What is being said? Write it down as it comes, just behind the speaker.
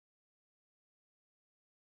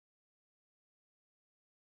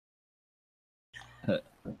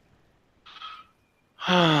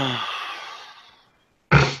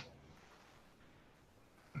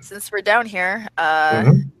Since we're down here,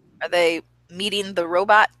 Mhm. are they meeting the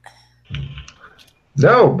robot?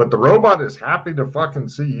 No, but the robot is happy to fucking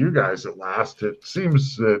see you guys at last. It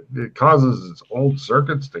seems that it causes its old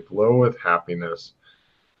circuits to glow with happiness.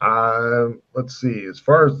 Let's see. As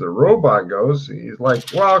far as the robot goes, he's like,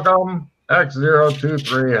 "Welcome.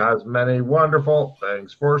 X023 has many wonderful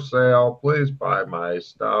things for sale. Please buy my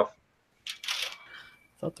stuff."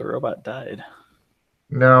 I thought the robot died.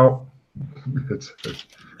 No, it's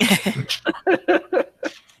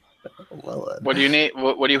Well, What do you need?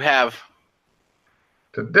 What do you have?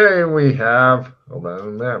 today we have. Hold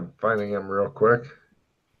on, I'm finding him real quick.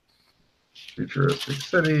 Futuristic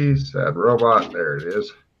city, sad robot. There it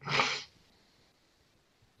is.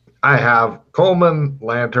 I have Coleman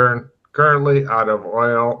lantern, currently out of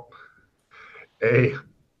oil, a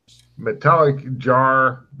metallic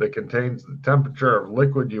jar that contains the temperature of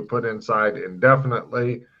liquid you put inside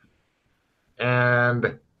indefinitely,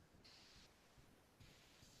 and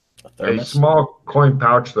a small coin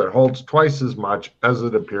pouch that holds twice as much as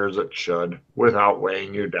it appears it should without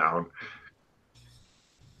weighing you down.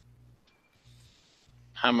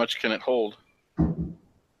 How much can it hold?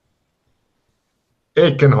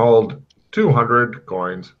 It can hold 200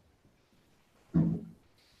 coins.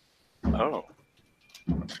 Oh.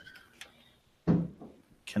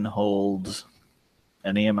 Can hold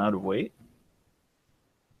any amount of weight?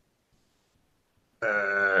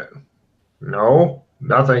 No,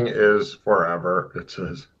 nothing is forever, it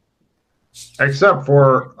says. Except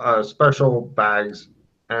for special bags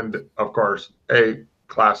and, of course, a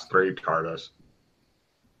Class 3 TARDIS.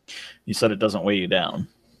 You said it doesn't weigh you down.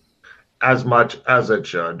 As much as it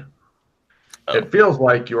should. Oh. It feels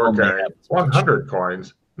like you're carrying 100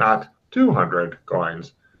 coins, not 200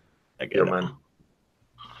 coins. I get it.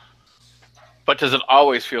 But does it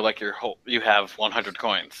always feel like you have 100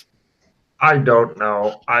 coins? I don't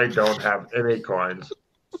know. I don't have any coins.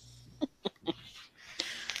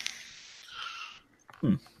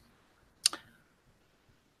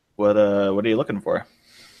 What are you looking for?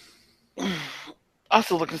 I was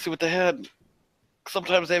still looking to see what they had.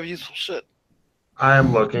 Sometimes they have useful shit. I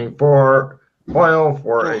am looking for oil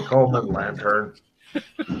for a Coleman lantern.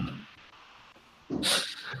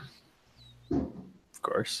 Of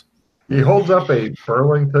course. He holds up a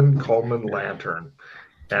Burlington Coleman lantern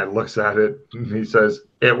and looks at it, and he says,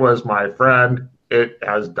 "It was my friend. It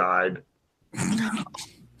has died."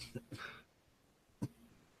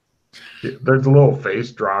 There's a little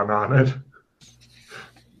face drawn on it.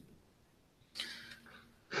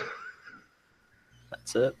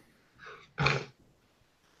 That's it.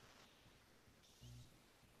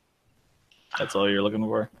 That's all you're looking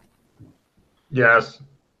for? Yes.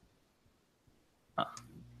 Huh.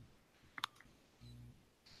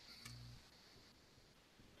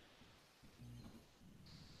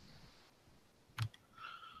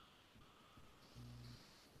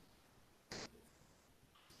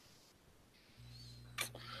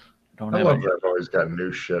 I love that I've always got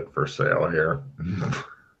new shit for sale here.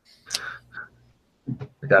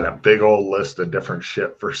 I got a big old list of different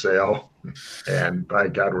shit for sale, and by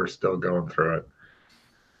God, we're still going through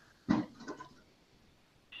it.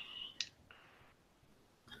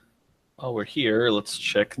 While we're here, let's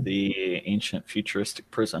check the ancient futuristic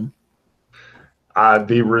prison.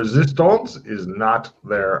 The resistance is not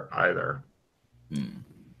there either.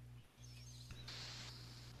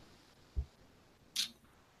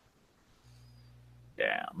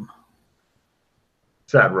 Damn.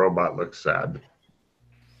 Sad robot looks sad.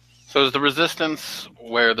 So is the resistance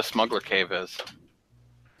where the smuggler cave is?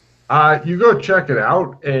 You go check it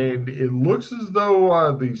out, and it looks as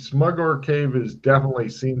though the smuggler cave has definitely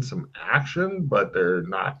seen some action, but they're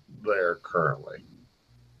not there currently.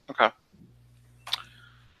 Okay.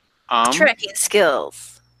 Tracking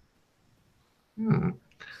skills.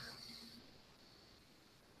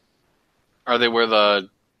 Are they where the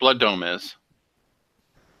blood dome is?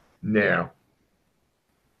 No.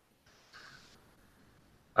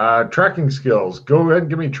 Tracking skills. Go ahead and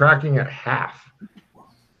give me tracking at half.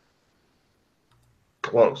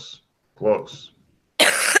 Close. Close.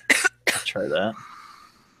 Try that.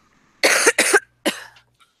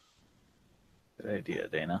 Good idea,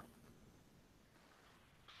 Dana.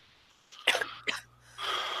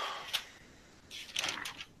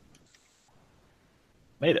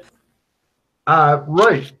 Made it.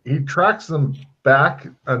 Right. He tracks them back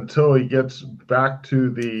until he gets back to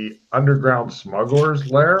the underground smuggler's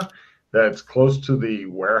lair that's close to the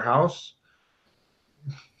warehouse.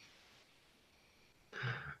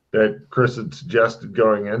 that Chris had suggested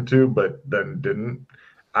going into, but then didn't.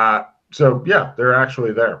 So yeah, they're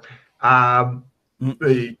actually there.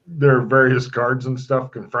 There are various guards and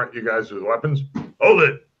stuff confront you guys with weapons. Hold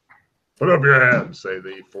it! Put up your hands, say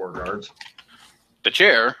the 4 guards. The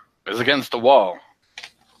chair is against the wall.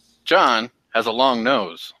 John has a long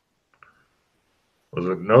nose. Was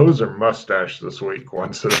it nose or mustache this week?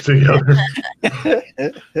 One says the other.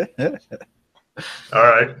 All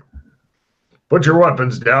right. Put your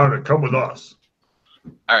weapons down and come with us.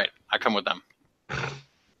 All right, I come with them.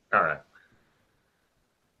 All right.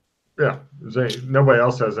 Yeah. Nobody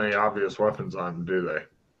else has any obvious weapons on them, do they?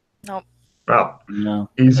 Nope. Well, No.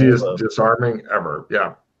 easiest disarming ever.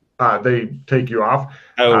 Yeah. They take you off.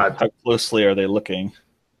 How closely are they looking?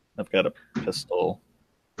 I've got a pistol.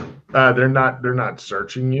 They're not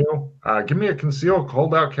searching you. Give me a conceal,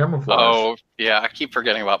 hold out camouflage. Oh, yeah, I keep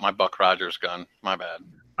forgetting about my Buck Rogers gun. My bad.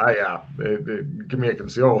 Yeah. Give me a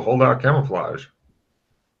conceal, hold out camouflage.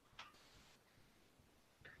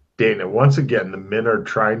 Dana, once again, the men are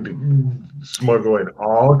trying to smuggle in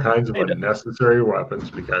all kinds of unnecessary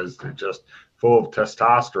weapons because they're just full of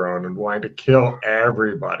testosterone and wanting to kill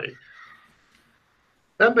everybody.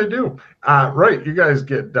 And they do. Right, you guys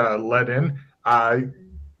get let in.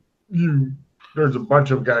 There's a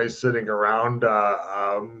bunch of guys sitting around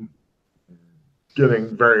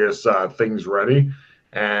getting various things ready,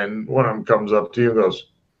 and one of them comes up to you and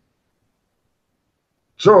goes,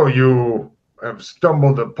 "So you have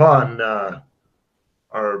stumbled upon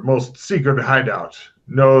our most secret hideout.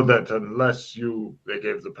 Know that unless they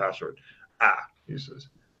gave the password." He says.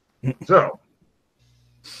 So,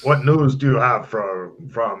 what news do you have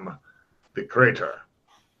from the crater?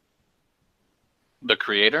 The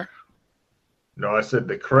creator? No, I said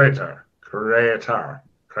the crater. Crater.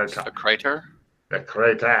 The crater? The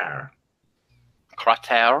crater.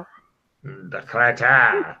 Crater? The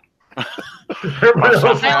crater. Everybody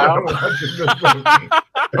else is watching this movie.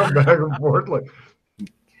 Come back and forth like.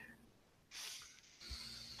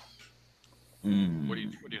 What are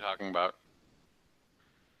you talking about?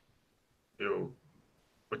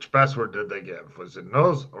 Which password did they give? Was it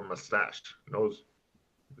nose or mustache? Nose.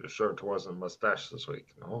 You're sure it wasn't mustache this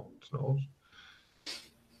week? No, it's nose.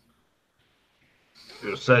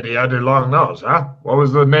 You said he had a long nose, huh? What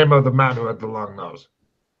was the name of the man who had the long nose?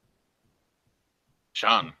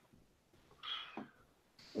 Sean.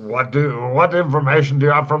 What information do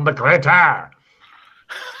you have from the crater?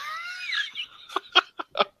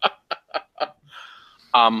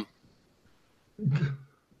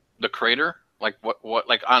 The crater? Like what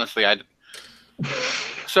like honestly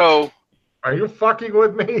So are you fucking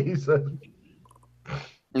with me? He said.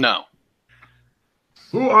 No.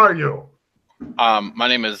 Who are you? My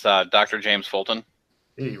name is Dr. James Fulton.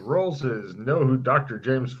 He rolls his know who Dr.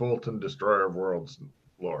 James Fulton, Destroyer of Worlds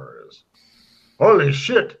lore is. Holy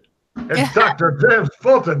shit! It's Dr. James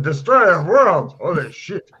Fulton, Destroyer of Worlds! Holy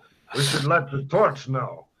shit! We should let the torch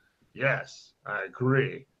know. Yes, I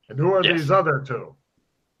agree. And who are these other two?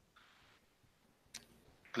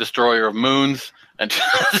 Destroyer of Moons and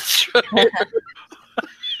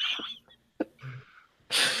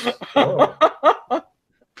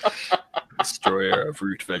Destroyer of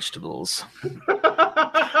root vegetables.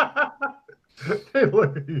 Hey,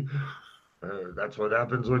 look, that's what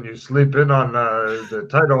happens when you sleep in on the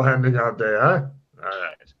title handing out day, huh? All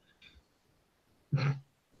right.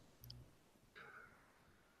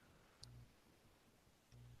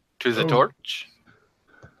 To the torch.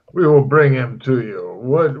 We will bring him to you.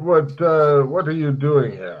 What are you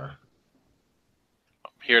doing here?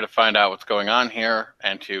 I'm here to find out what's going on here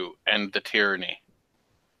and to end the tyranny.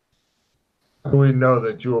 How do we know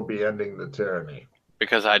that you will be ending the tyranny?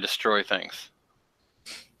 Because I destroy things.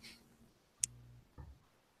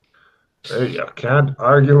 Hey, you can't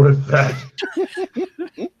argue with that.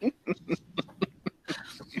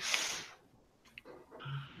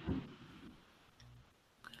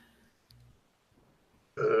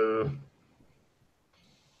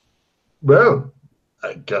 Well,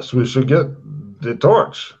 I guess we should get the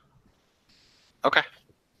torch. Okay.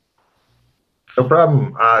 No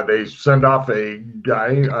problem. They send off a guy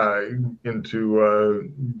into a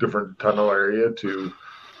different tunnel area to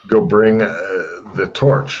go bring the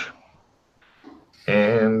torch.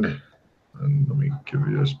 And let me give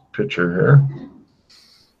you this picture here.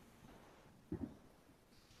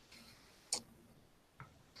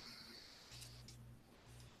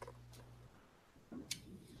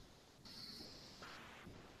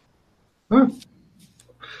 Huh.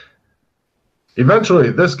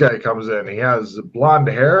 Eventually, this guy comes in. He has blonde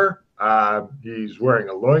hair. He's wearing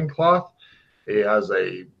a loincloth. He has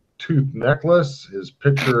a tooth necklace. His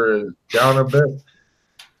picture is down a bit.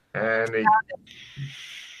 And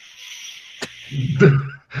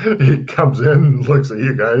he comes in, looks at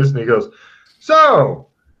you guys, and he goes, "So,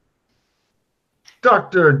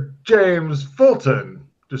 Dr. James Fulton,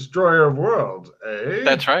 Destroyer of Worlds, eh?"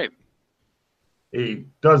 That's right. He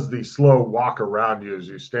does the slow walk around you as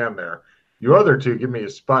you stand there. You other two, give me a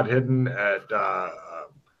spot hidden at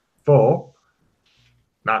full.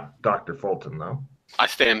 Not Dr. Fulton, though. I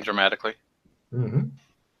stand dramatically. Mm-hmm.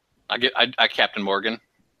 I Captain Morgan.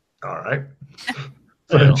 All right.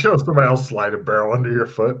 So it shows somebody else slide a barrel under your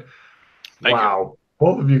foot. Thank Wow.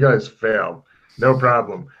 Both of you guys failed. No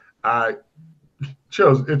problem. It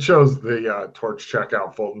shows the torch check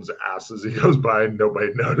out Fulton's ass as he goes by and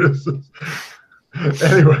nobody notices.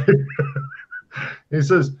 Anyway, he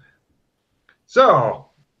says, "So,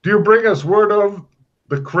 do you bring us word of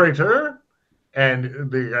the crater?"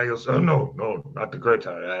 And the guy goes, "Oh, no, not the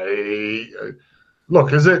crater.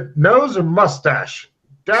 Look, is it nose or mustache?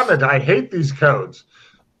 Damn it, I hate these codes."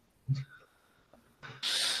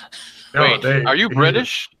 No, Wait, are you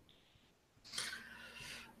British?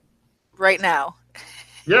 Right now.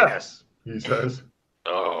 Yes, he says.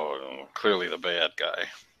 Oh, clearly the bad guy.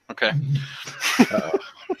 Okay.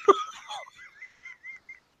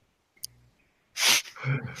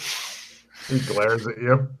 He glares at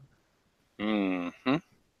you. Mm-hmm.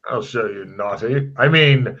 "I'll show you, naughty. I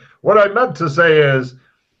mean, what I meant to say is,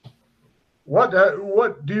 what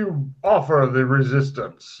do you offer the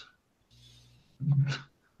resistance?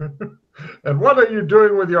 And what are you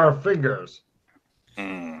doing with your fingers?"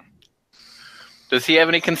 Does he have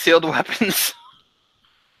any concealed weapons?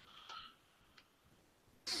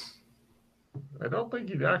 I don't think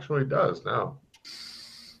he actually does, no.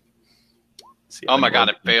 Oh my God,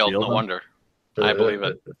 it failed. No wonder. I believe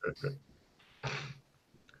it.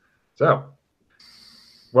 So,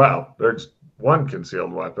 well, there's one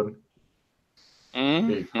concealed weapon.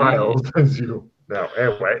 He files as you. No,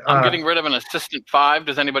 anyway. I'm getting rid of an assistant 5.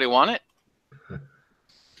 Does anybody want it?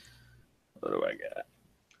 What do I got?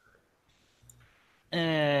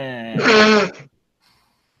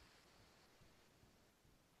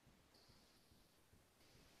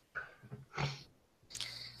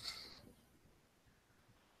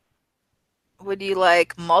 Would you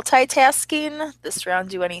like multitasking? This round,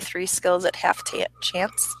 do any 3 skills at half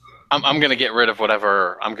chance? I'm going to get rid of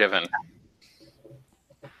whatever I'm given.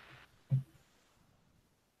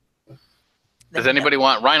 Does anybody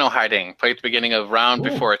want rhino hiding? Play at the beginning of round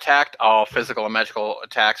before attacked. All physical and magical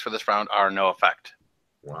attacks for this round are no effect.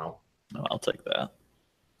 Wow. No, I'll take that.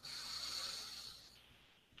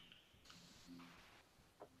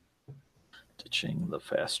 Ditching the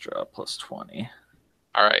fast draw plus 20.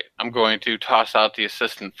 All right. I'm going to toss out the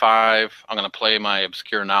assistant 5. I'm going to play my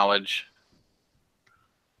obscure knowledge.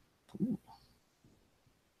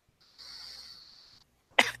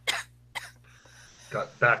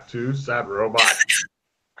 Got back to sad robot.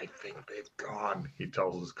 "I think they've gone," he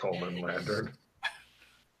tells his Coleman lantern.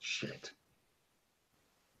 Shit.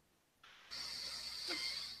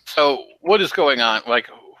 So what is going on? Like,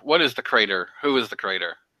 what is the crater? Who is the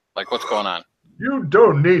crater? Like, what's going on? "You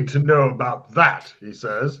don't need to know about that," he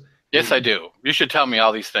says. Yes, I do. You should tell me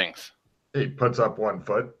all these things. He puts up one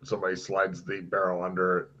foot. Somebody slides the barrel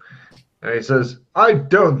under it. And he says, "I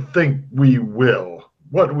don't think we will.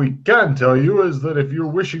 What we can tell you is that if you're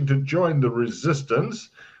wishing to join the resistance,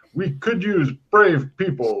 we could use brave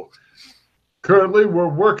people. Currently, we're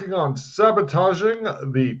working on sabotaging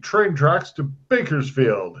the train tracks to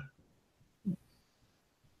Bakersfield."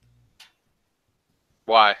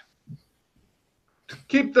 Why? "To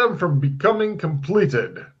keep them from becoming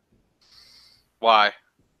completed. Why?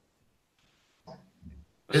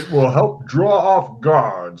 It will help draw off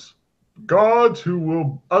guards who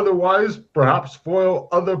will otherwise perhaps foil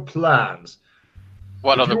other plans."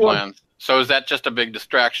 What If other you want- plans? So is that just a big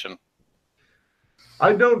distraction?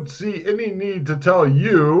 "I don't see any need to tell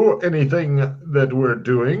you anything that we're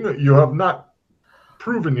doing. You have not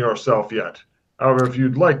proven yourself yet. However, if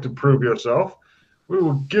you'd like to prove yourself, we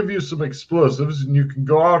will give you some explosives and you can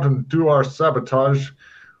go out and do our sabotage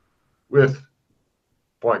with,"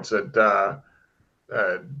 points at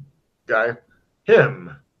guy,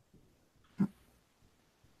 "him."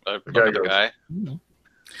 Look guy at the goes, guy.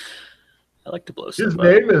 I like to blow "His stuff up.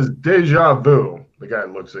 name is Deja Vu." The guy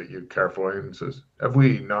looks at you carefully and says, "Have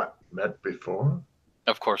we not met before?"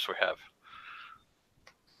 Of course we have.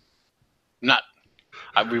 Not.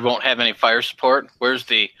 We won't have any fire support. Where's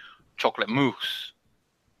the chocolate mousse?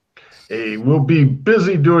 "He will be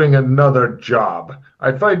busy doing another job.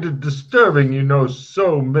 I find it disturbing you know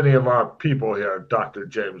so many of our people here, Dr.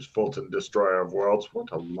 James Fulton, Destroyer of Worlds."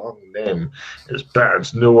 What a long name. His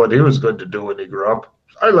parents knew what he was going to do when he grew up.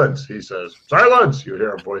 Silence, he says. Silence, you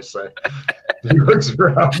hear a voice say. He looks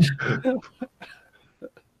around.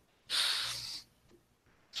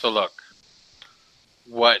 So look,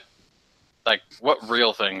 what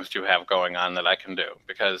real things do you have going on that I can do?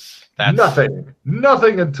 Because that's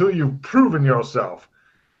Nothing until you've proven yourself.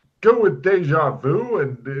 Go with Deja Vu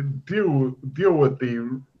and deal with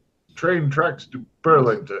the train tracks to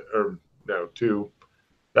Burlington, or no, to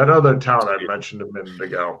that other town I mentioned a minute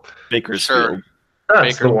ago. Bakersfield. Sure.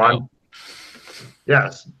 That's the one.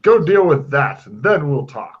 Yes, go deal with that, and then we'll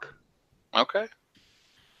talk. Okay.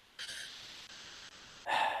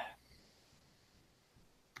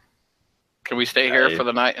 Can we stay here for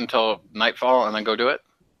the night until nightfall and then go do it?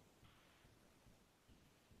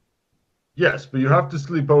 Yes, but you have to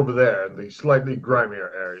sleep over there in the slightly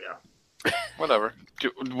grimier area. Whatever.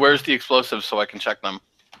 Where's the explosives so I can check them?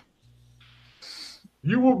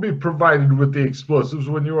 You will be provided with the explosives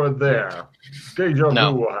when you are there. Deja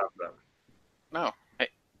Vu will have them. No. Hey.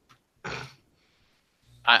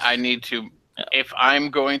 I need to... If I'm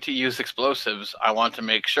going to use explosives, I want to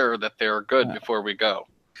make sure that they're good before we go.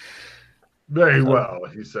 Very well,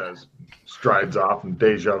 he says. Strides off, and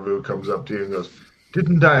Deja Vu comes up to you and goes,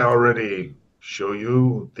 "Didn't I already show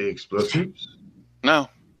you the explosives?" No.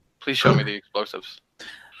 Please show me the explosives.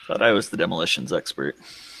 Thought I was the demolitions expert.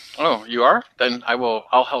 Oh, you are? Then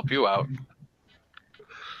I'll help you out.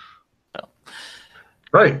 Well,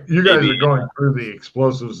 right. You guys maybe, are going through the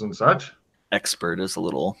explosives and such. Expert is a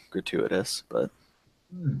little gratuitous, but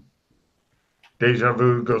Deja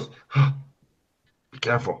Vu goes, "Be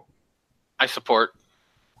careful." I support.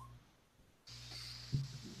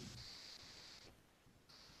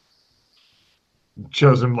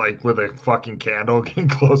 Shows him like with a fucking candle, getting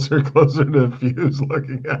closer to the fuse,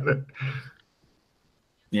 looking at it.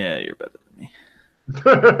 yeah, you're better than me.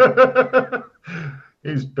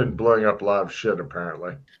 He's been blowing up a lot of shit,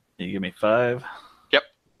 apparently. You give me 5. Yep.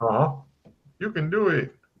 You can do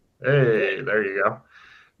it. Hey, there you go.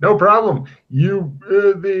 No problem. You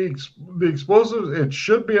the explosives. It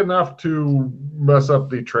should be enough to mess up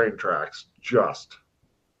the train tracks. Just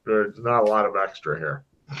there's not a lot of extra here.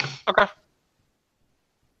 Okay.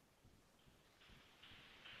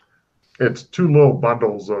 It's 2 little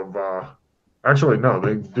bundles of. Actually, no,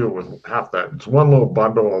 they do it with half that. It's 1 little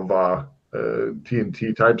bundle of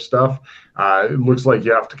TNT type stuff. It looks like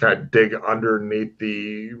you have to kind of dig underneath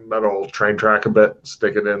the metal train track a bit,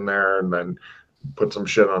 stick it in there, and then put some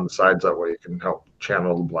shit on the sides. That way you can help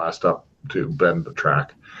channel the blast up to bend the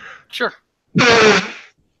track. Sure.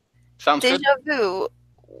 Sounds good. Deja Vu,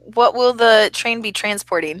 what will the train be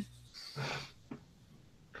transporting?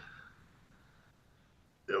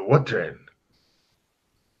 What train?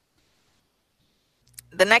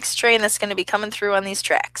 The next train that's going to be coming through on these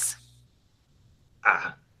tracks.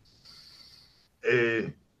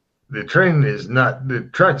 The train is not, the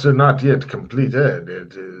tracks are not yet completed.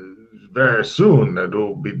 It is very soon it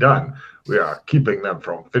will be done. We are keeping them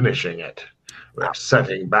from finishing it. We are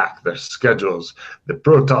setting back their schedules. The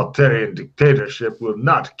proletarian dictatorship will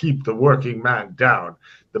not keep the working man down.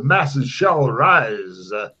 The masses shall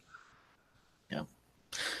rise. Yeah.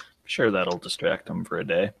 Sure, that'll distract them for a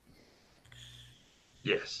day.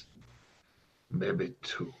 Yes. Maybe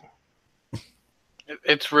 2.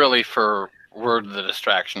 It's really we're the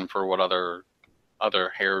distraction for what other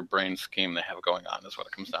harebrained scheme they have going on is what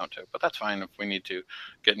it comes down to. But that's fine if we need to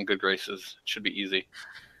get in good graces. It should be easy.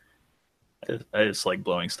 I just like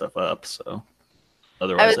blowing stuff up, so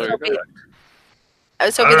otherwise I was hoping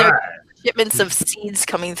there were shipments of seeds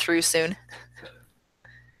coming through soon.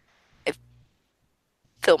 I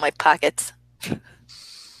fill my pockets.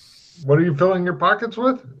 What are you filling your pockets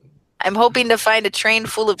with? I'm hoping to find a train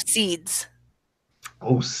full of seeds.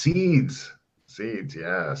 Oh, seeds. Seeds,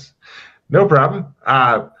 yes. No problem.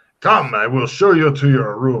 Come, I will show you to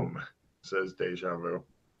your room, says Deja Vu.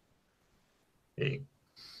 He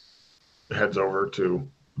heads over to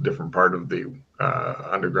a different part of the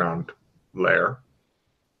underground lair.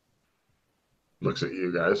 Looks at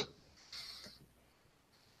you guys.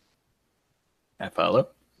 I follow.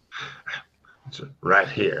 It's right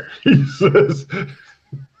here, he says.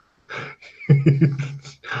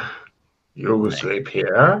 You will sleep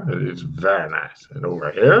here. It is very nice. And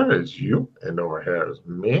over here is you, and over here is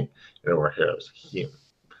me, and over here is him.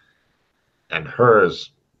 And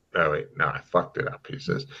hers. Oh, wait, no, I fucked it up. He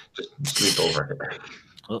says, just sleep over here.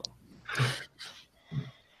 Oh.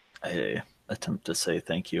 I attempt to say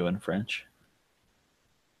thank you in French.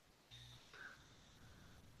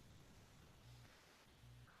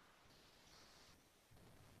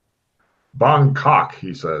 Bangkok,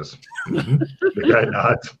 he says. The guy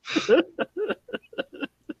nods.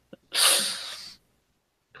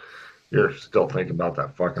 You're still thinking about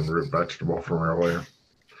that fucking root vegetable from earlier.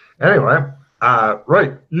 Anyway,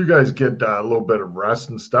 right. You guys get a little bit of rest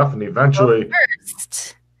and stuff, and eventually. Well,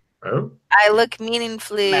 first, Oh, I look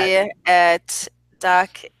meaningfully at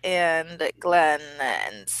Doc and Glenn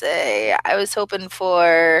and say, I was hoping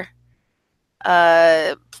for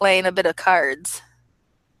playing a bit of cards.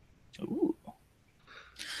 Ooh.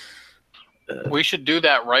 We should do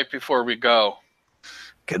that right before we go.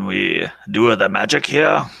 Can we do the magic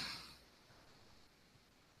here?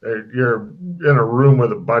 you're in a room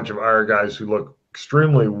with a bunch of our guys who look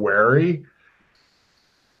extremely wary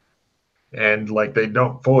and like they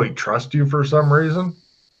don't fully trust you for some reason.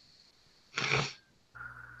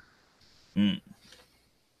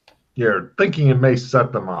 You're thinking it may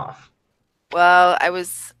set them off. Well,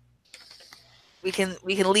 we can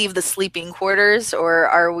leave the sleeping quarters, or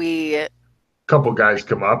are we A couple guys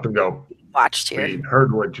come up and go, watched here? "We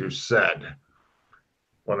heard what you said."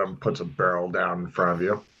 One of them puts a barrel down in front of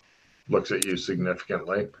you, looks at you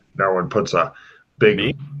significantly. Another one puts a big,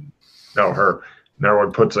 Me? no, her. Another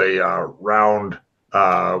one puts a round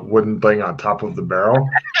wooden thing on top of the barrel.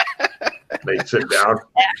 They sit down,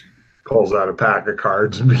 pulls out a pack of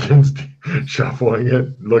cards and begins shuffling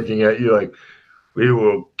it, looking at you like, "We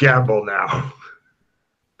will gamble now."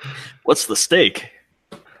 What's the stake?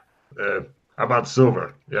 How about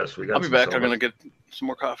silver? Yes, we got. I'll be back. Silver. I'm going to get some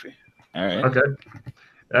more coffee. All right. Okay.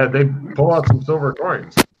 They pull out some silver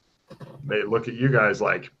coins. They look at you guys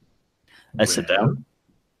like. I sit down.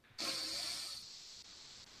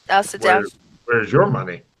 I'll sit down. Where's your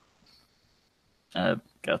money? I've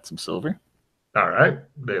got some silver. All right.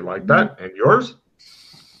 They like that. And yours?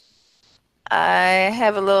 I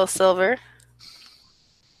have a little silver.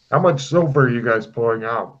 How much silver are you guys pulling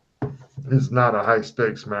out? It's not a high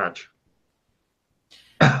stakes match.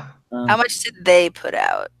 How much did they put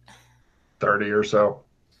out? 30 or so.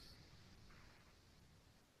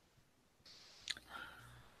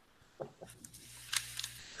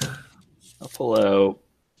 I'll pull out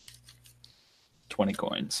 20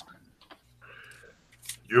 coins.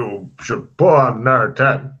 You should pull out another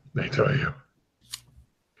 10, they tell you.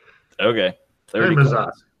 Okay. 30 Same as coins.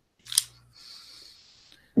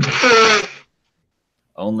 us.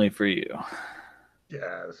 Only for you.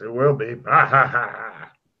 Yes, it will be. Ha ha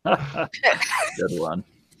ha. Good one.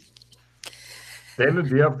 Dana,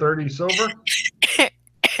 do you have 30 silver?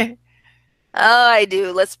 Oh, I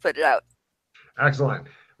do. Let's put it out. Excellent.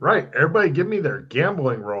 Right. Everybody give me their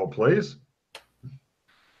gambling roll, please.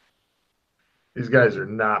 These guys are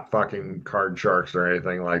not fucking card sharks or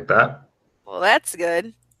anything like that. Well, that's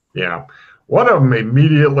good. Yeah. One of them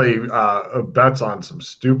immediately bets on some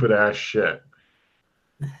stupid ass shit.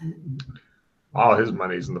 All his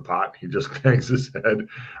money's in the pot. He just hangs his head.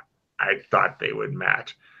 I thought they would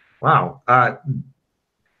match. Wow.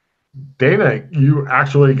 Dana, you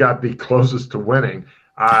actually got the closest to winning.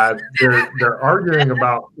 They're arguing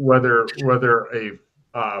about whether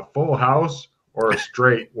a full house or a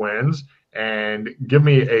straight wins. And give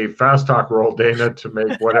me a fast talk roll, Dana, to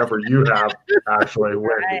make whatever you have actually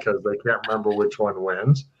win because they can't remember which one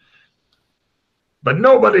wins. But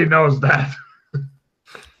nobody knows that.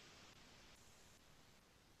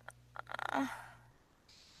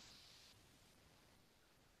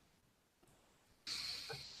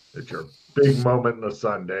 It's your big moment in the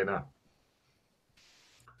sun, Dana.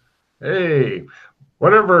 Hey,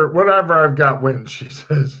 whatever I've got wins, she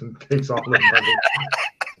says, and takes all the money.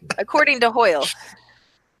 According to Hoyle.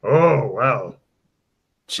 Oh, well.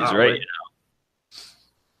 She's right.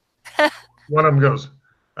 One of them goes,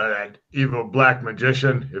 that evil black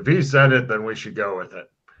magician, if he said it, then we should go with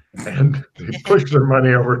it. And they push their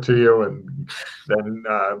money over to you and then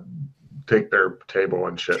take their table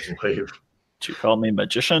and shit and leave. Did you call me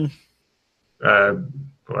magician?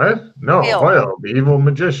 What? No, Hoyle, the evil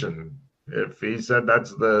magician. If he said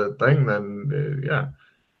that's the thing, then yeah.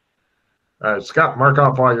 Scott, mark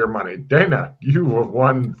off all your money. Dana, you have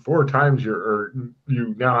won 4 times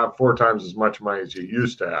you now have 4 times as much money as you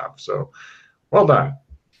used to have. So, well done.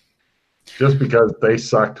 Just because they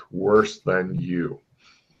sucked worse than you.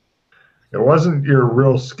 It wasn't your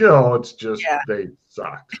real skill. It's just they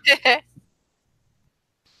sucked.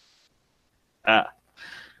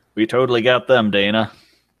 We totally got them, Dana.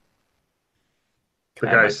 The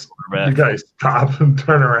guys stop and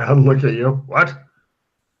turn around and look at you. What?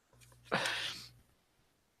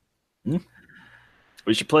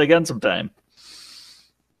 We should play again sometime.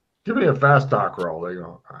 Give me a fast talk roll. They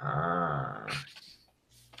go,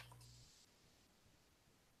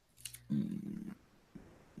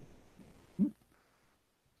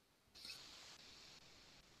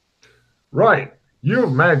 Right.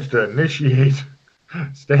 You've managed to initiate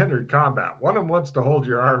Standard combat. One of them wants to hold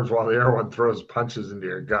your arms while the other one throws punches into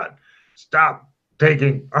your gut. Stop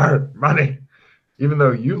taking our money, even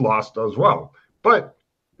though you lost as well. But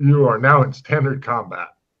you are now in standard combat.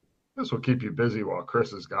 This will keep you busy while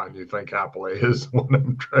Chris is gone. You think happily as one of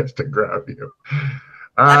them tries to grab you.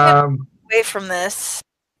 Away from this.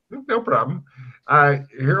 No problem.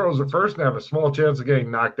 Heroes are first and have a small chance of getting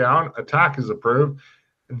knocked down. Attack is approved.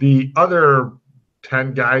 The other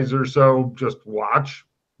 10 guys or so just watch.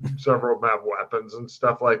 Several of them have weapons and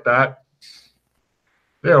stuff like that.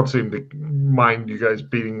 They don't seem to mind you guys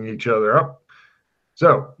beating each other up.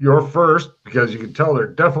 So you're first because you can tell they're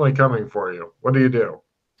definitely coming for you. What do you do?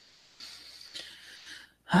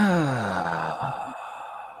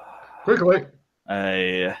 Quickly.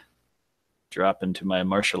 I drop into my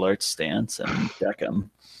martial arts stance and deck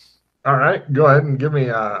him. All right, go ahead and give me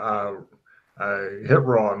a hit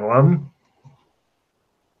roll on one.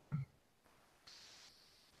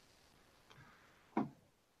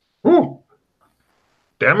 Ooh,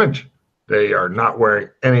 damage. They are not wearing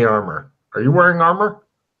any armor. Are you wearing armor?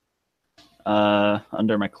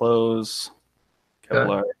 Under my clothes.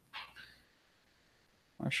 Kevlar. Okay.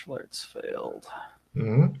 Martial arts failed.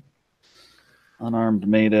 Mm-hmm. Unarmed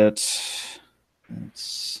made it.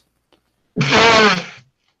 It's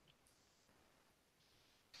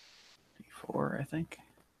 4, I think.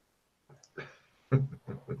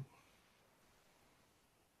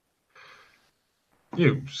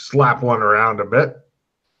 You slap one around a bit.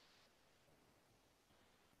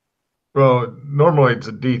 Well, normally it's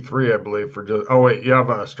a D3, I believe, for just. Oh, wait, you have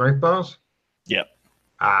a strength bonus? Yep.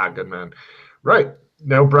 Good man. Right,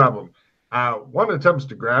 no problem. One attempts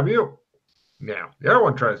to grab you. Now, the other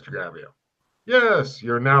one tries to grab you. Yes,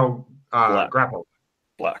 you're now grappled.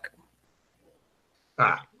 Block.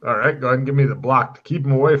 All right, go ahead and give me the block to keep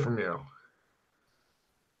him away from you.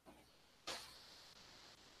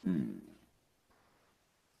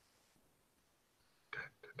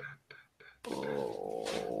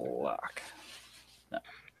 Block. No.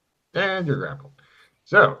 And you're grappled.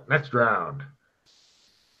 So, next round.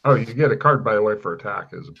 Oh, you get a card, by the way, for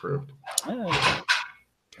attack is approved.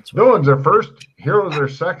 Villains are first, heroes are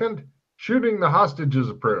second. Shooting the hostage is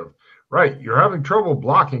approved. Right, you're having trouble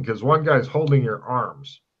blocking because one guy's holding your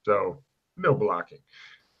arms. So, no blocking.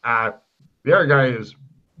 The other guy is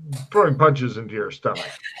throwing punches into your stomach.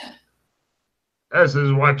 This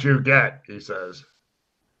is what you get, he says.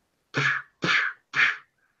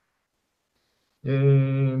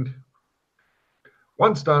 And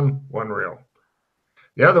one stun, one reel.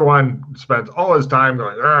 The other one spends all his time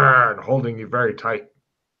going and holding you very tight.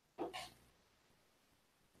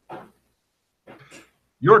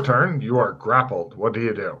 Your turn. You are grappled. What do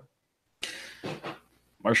you do?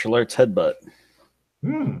 Martial arts headbutt.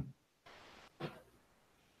 The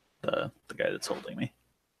guy that's holding me.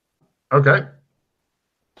 Okay.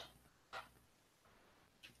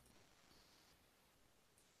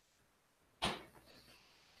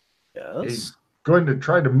 Yes. He's going to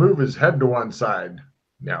try to move his head to one side.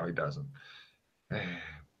 No, he doesn't.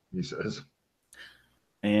 He says.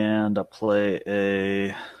 And I'll play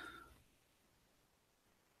a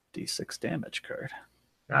D6 damage card.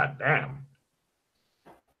 God damn.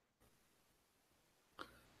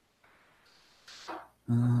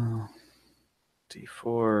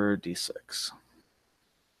 D4, D6.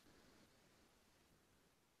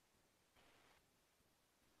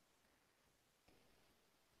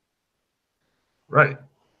 Right.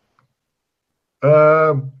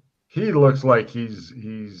 He looks like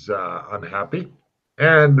he's unhappy.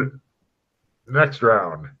 And next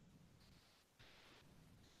round.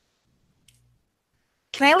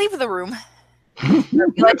 Can I leave the room?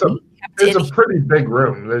 It's a pretty big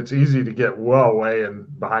room. It's easy to get well away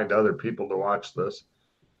and behind other people to watch this.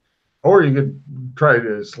 Or you could try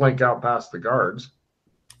to slink out past the guards.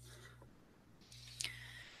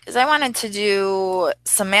 Because I wanted to do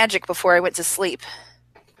some magic before I went to sleep.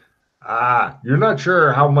 You're not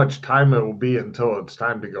sure how much time it will be until it's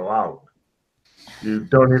time to go out. You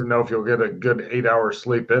don't even know if you'll get a good 8-hour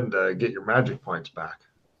sleep in to get your magic points back.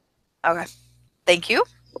 Okay. Thank you.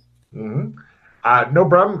 Mm-hmm. No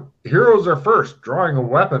problem. Heroes are first. Drawing a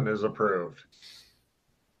weapon is approved.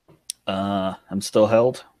 I'm still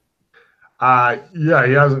held. Yeah,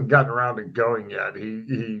 he hasn't gotten around to going yet.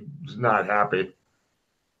 He's not happy.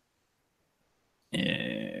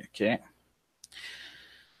 Okay.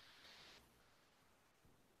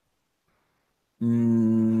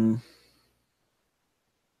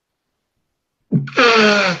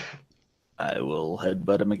 I will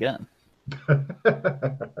headbutt him again.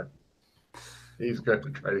 He's going to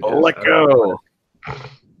try to get let go.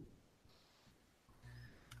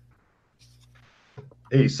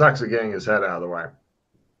 He sucks at getting his head out of the way.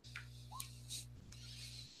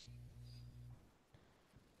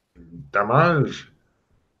 Damage.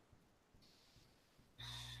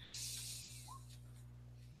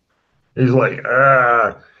 He's like,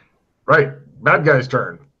 right, bad guy's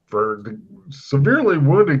turn. For the severely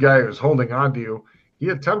wounded guy who's holding on to you, he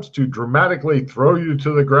attempts to dramatically throw you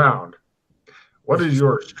to the ground. What is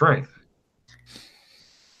your strength?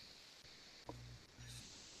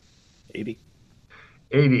 80.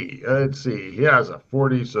 80. Let's see. He has a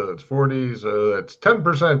 40, so that's 40, so that's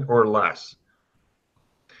 10% or less.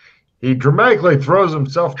 He dramatically throws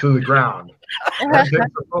himself to the ground and takes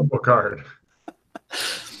a fumble card.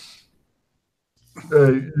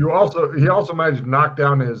 He also managed to knock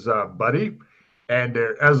down his buddy, and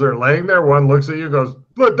as they're laying there, one looks at you and goes,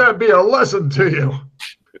 "Let that be a lesson to you."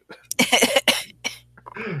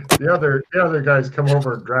 The other guys come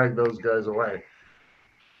over and drag those guys away.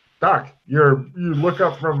 Doc, you look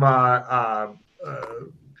up from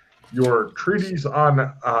your treatise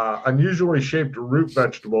on unusually shaped root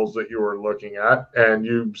vegetables that you were looking at, and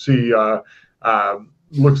you see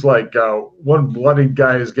looks like one bloodied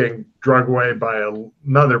guy is getting drug away by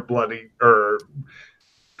another bloody, or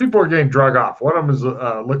people are getting drug off. One of them is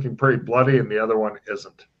looking pretty bloody, and the other one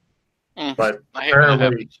isn't. But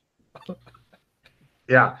apparently,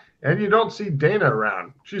 yeah. And you don't see Dana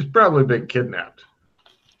around. She's probably been kidnapped.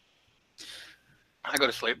 I go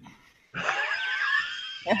to sleep.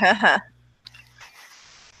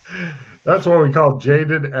 That's what we call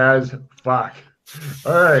jaded as fuck.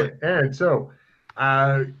 All right, and so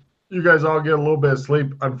you guys all get a little bit of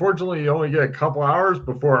sleep. Unfortunately, you only get a couple hours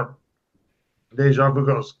before Deja Vu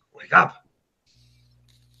goes, "Wake up."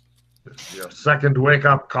 It's your second wake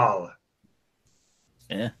up call.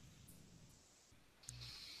 Yeah.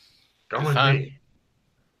 Come with me.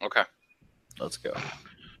 Okay. Let's go.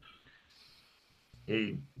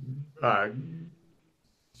 He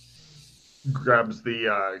grabs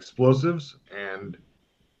the explosives and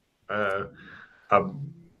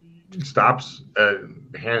stops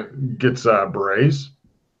and gets berets,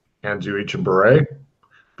 hands you each a beret,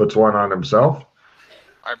 puts one on himself.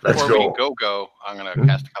 All right, before we go, I'm going to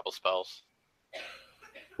cast a couple spells.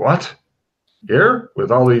 What? Here?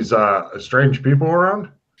 With all these strange people around?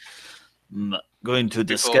 I'm going to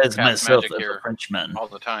disguise myself as a Frenchman. All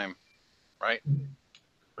the time, right?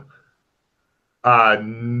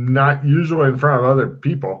 Not usually in front of other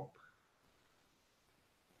people.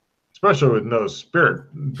 Especially with no spirit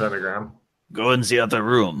pentagram. Go in the other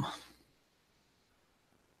room.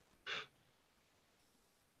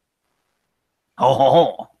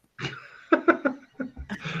 Oh.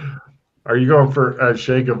 Are you going for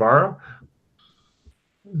Che Guevara?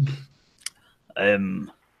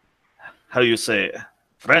 How you say,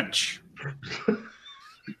 French.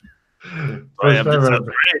 I have this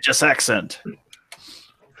outrageous accent.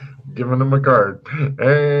 Giving him a card.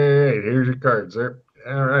 Hey, here's your card, sir.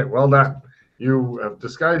 All right, well done. You have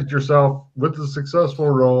disguised yourself with a successful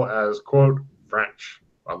roll as, quote, French.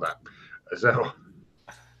 Well done. So.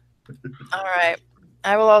 All right.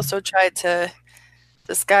 I will also try to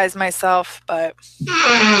disguise myself, but.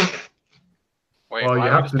 Wait, well, why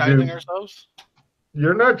are we disguising ourselves?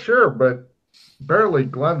 You're not sure, but apparently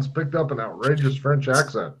Glenn's picked up an outrageous French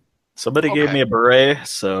accent. Somebody gave me a beret,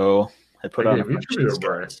 so I put on a French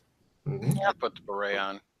beret. Mm-hmm. Yeah, put the beret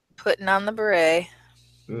on. Putting on the beret.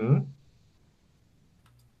 Mm-hmm.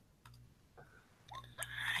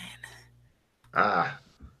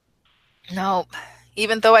 Nope.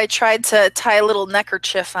 Even though I tried to tie a little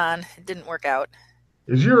neckerchief on, it didn't work out.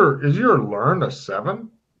 Is your learn a 7?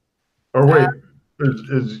 Or wait,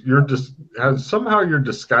 has somehow your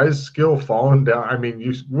disguise skill fallen down? I mean,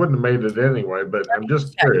 you wouldn't have made it anyway, but I'm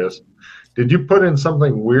just curious. Did you put in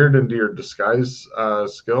something weird into your disguise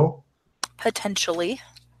skill? Potentially.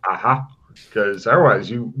 Aha. Because otherwise,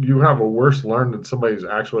 you have a worse learn than somebody who's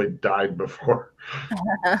actually died before.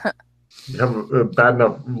 You have a bad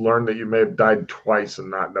enough learn that you may have died twice and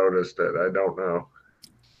not noticed it. I don't know.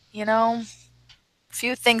 You know,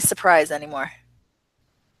 few things surprise anymore.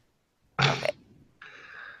 Okay.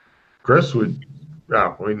 Chris, we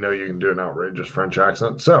know you can do an outrageous French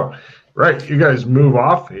accent. So, right, you guys move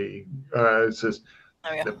off. He says,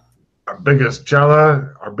 our biggest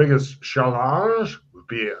challenge would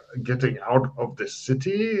be getting out of the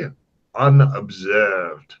city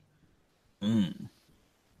unobserved.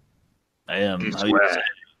 I am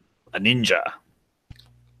a ninja.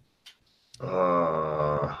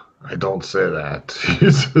 I don't say that.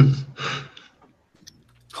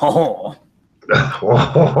 Oh.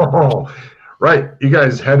 Right, you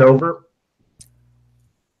guys head over.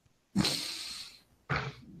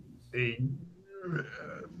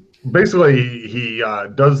 basically, he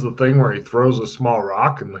does the thing where he throws a small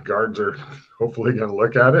rock, and the guards are hopefully going to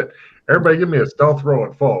look at it. Everybody, give me a stealth roll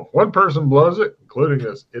at full. If one person blows it, including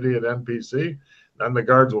this idiot NPC, then the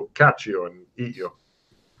guards will catch you and eat you.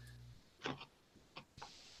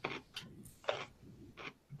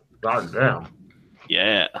 God damn.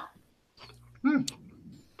 Yeah.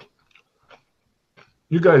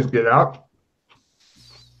 You guys get out,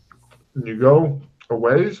 and you go a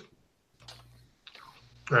ways.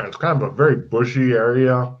 And it's kind of a very bushy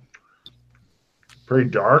area, pretty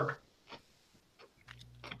dark.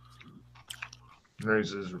 And he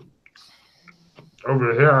says,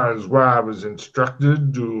 over here is where I was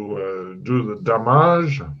instructed to do the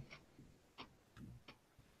damage.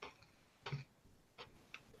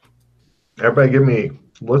 Everybody give me,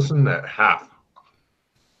 listen at half.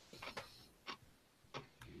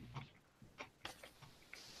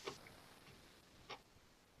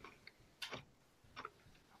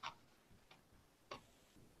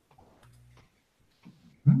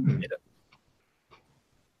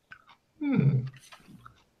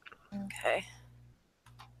 Okay.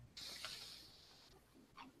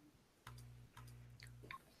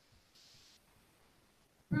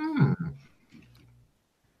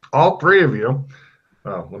 All three of you.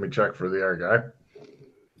 Oh, let me check for the other guy.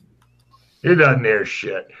 He doesn't hear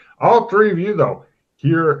shit. All three of you, though,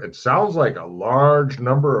 hear it sounds like a large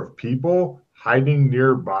number of people hiding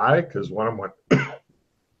nearby because one of them went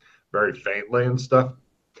very faintly and stuff.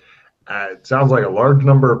 It sounds like a large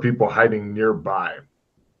number of people hiding nearby.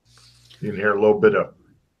 You can hear a little bit of,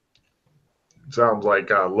 it sounds like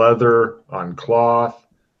leather on cloth,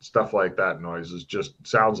 stuff like that noises. Just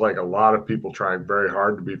sounds like a lot of people trying very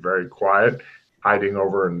hard to be very quiet, hiding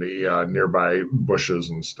over in the nearby bushes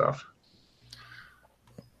and stuff.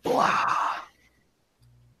 Wow.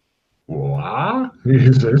 What?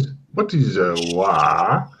 He says, what is a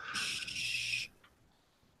what?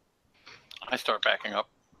 I start backing up.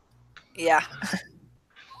 Yeah.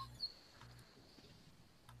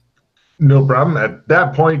 No problem. At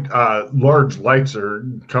that point, large lights are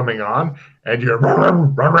coming on, and you're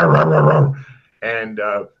and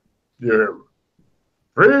you're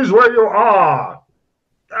freeze where you are.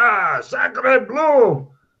 Sacre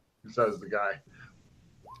bleu, says the guy.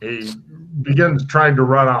 He begins trying to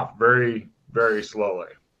run off very, very slowly.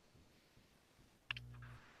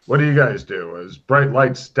 What do you guys do as bright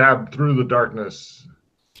lights stab through the darkness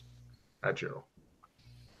at you?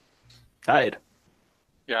 Hide.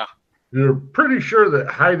 Yeah. You're pretty sure that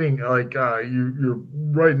hiding, like you're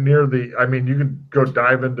right near the. I mean, you can go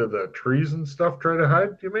dive into the trees and stuff, try to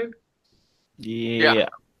hide. You mean? Yeah.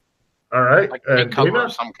 All right. Like And cover Dana?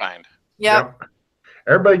 of some kind. Yep.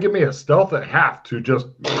 Everybody, give me a stealth at half to just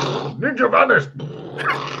ninja runners.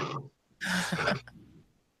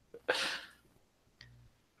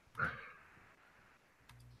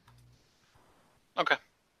 Okay.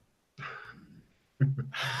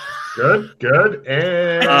 Good,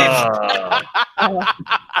 and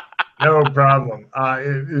no problem.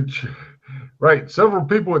 It's right. Several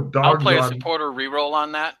people with I'll dogs play a on. supporter reroll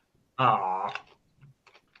on that. I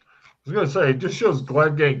was gonna say it just shows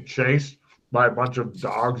Glenn getting chased by a bunch of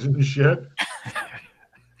dogs and shit.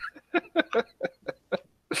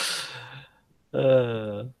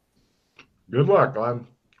 Good luck, Glenn.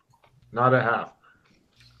 Not a half.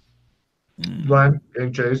 Glenn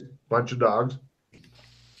getting chased, bunch of dogs.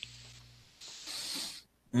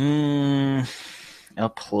 I'll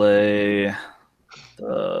play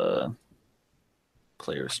the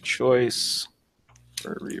player's choice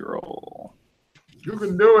for a reroll. You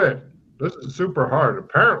can do it. This is super hard.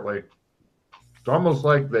 Apparently, it's almost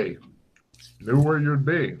like they knew where you'd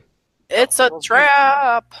be. It's a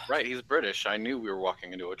trap. Right, he's British. I knew we were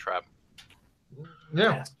walking into a trap.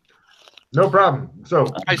 Yeah, no problem. So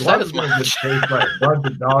I said Glenn's as gonna get much. chased by a bunch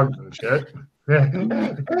of dogs and shit.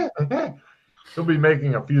 He'll be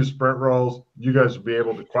making a few sprint rolls. You guys will be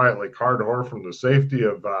able to quietly card horse from the safety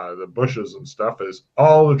of the bushes and stuff as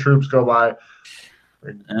all the troops go by.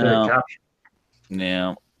 No. Capture.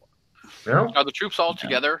 No. No? Are the troops all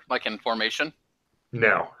together, like in formation?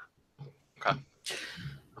 No. Okay.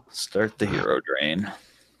 Start the hero drain.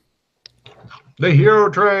 The hero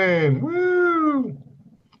train. Woo!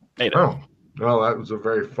 Made it. Oh, well, that was a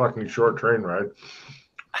very fucking short train ride.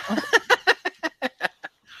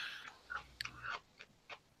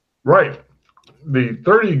 Right. The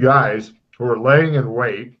 30 guys who are laying in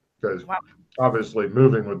wait, because obviously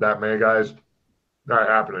moving with that many guys, not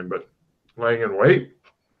happening, but laying in wait,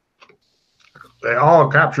 they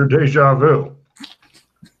all capture deja vu.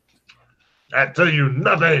 I tell you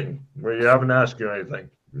nothing. Well, you haven't asked you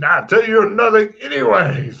anything. I tell you nothing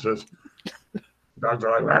anyway, he says. Dogs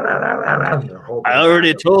are like, rah, rah, rah, rah, rah, and they're holding I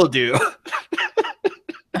already it. told you.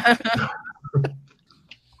 That's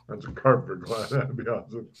a cardboard glass. That'd be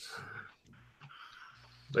awesome.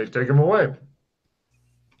 They take him away.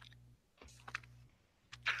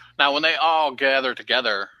 Now, when they all gather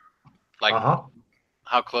together, like, Uh-huh.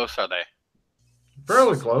 how close are they?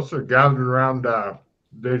 Fairly close. They're gathered around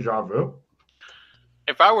Deja Vu.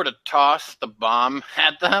 If I were to toss the bomb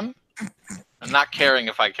at them, I'm not caring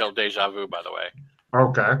if I kill Deja Vu, by the way.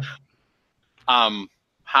 Okay.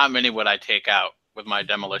 How many would I take out with my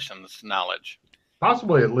demolitions knowledge?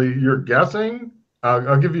 Possibly at least you're guessing.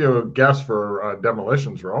 I'll give you a guess for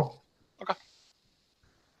demolitions roll. Okay.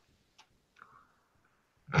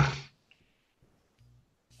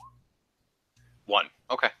 One.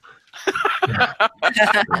 Okay.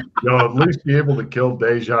 You'll at least be able to kill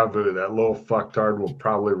Deja Vu. That little fucktard will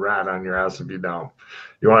probably rat on your ass if you don't.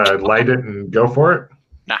 You want to light it and go for it?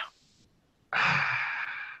 Nah.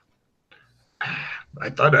 I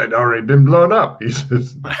thought I'd already been blown up. He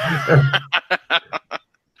says.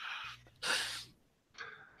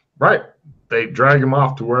 Right. They drag him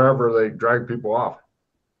off to wherever they drag people off.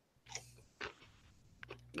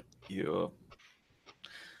 You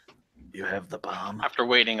have the bomb. After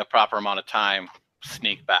waiting a proper amount of time,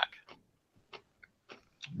 sneak back.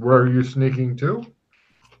 Where are you sneaking to?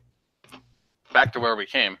 Back to where we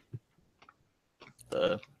came.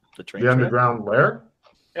 The train The track? underground lair?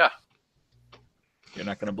 Yeah. You're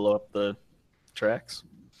not going to blow up the tracks?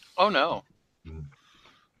 Oh, no.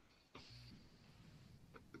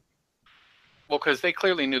 Well, because they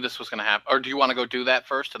clearly knew this was going to happen. Or do you want to go do that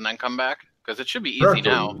first and then come back? Because it should be easy That's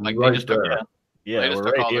now. Like, right they just took, there. Yeah, they just we're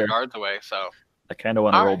took right all here. the guards away, so... I kind of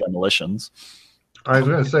want to All roll right. demolitions. I was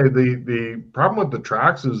going to say the problem with the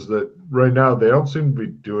tracks is that right now they don't seem to be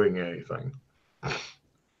doing anything.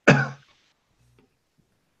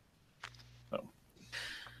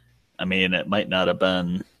 I mean, it might not have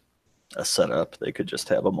been a setup. They could just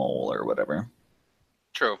have a mole or whatever.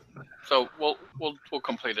 True. So we'll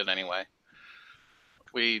complete it anyway.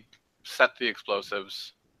 We set the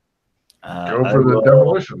explosives. Go I for the will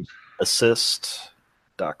demolitions. assist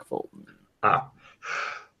Doc Fulton. Ah.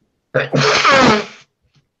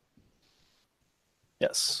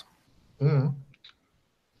 Yes. Mm.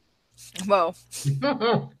 Whoa.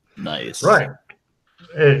 Nice. Right.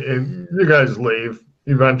 And you guys leave.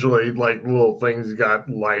 Eventually, like little things got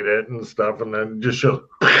lighted and stuff, and then just shows,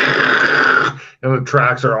 and the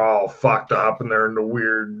tracks are all fucked up, and they're into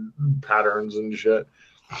weird patterns and shit.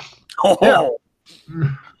 Oh, Yeah.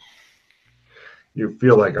 You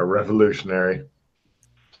feel like a revolutionary.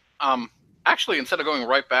 Actually, instead of going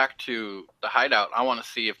right back to the hideout, I want to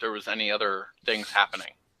see if there was any other things happening.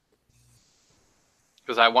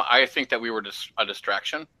 Because I think that we were just a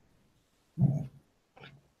distraction.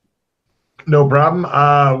 No problem.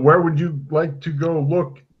 Where would you like to go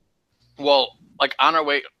look? Well, like on our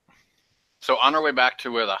way back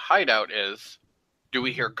to where the hideout is, do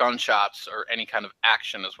we hear gunshots or any kind of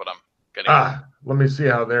action is what I'm getting at. Let me see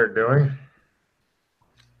how they're doing.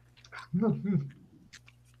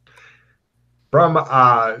 From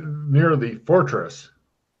near the fortress.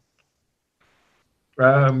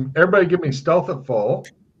 Everybody give me stealth at full.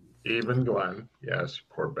 Even Glenn. Yes,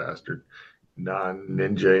 poor bastard.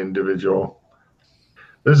 Non-ninja individual.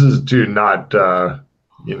 This is to not,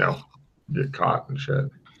 get caught and shit.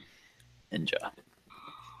 ninja.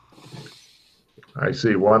 I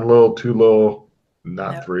see one little, two little,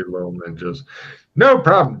 not three little ninjas. No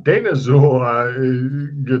problem. Dana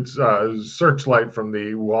Zool gets a searchlight from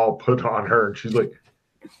the wall put on her, and she's like,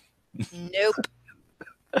 Nope.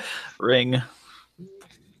 Ring.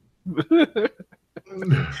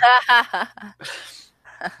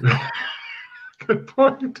 good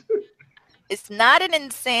point. It's not an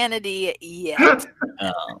insanity yet.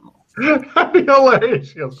 Oh. That'd be hilarious.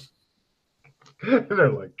 She goes, and they're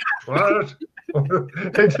like, what?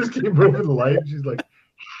 They just keep moving the light. She's like,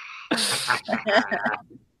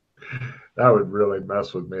 that would really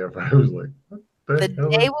mess with me if I was like, what The hell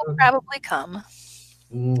day is will that? probably come.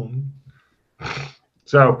 Mm.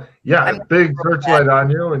 So, yeah, I'm a big searchlight on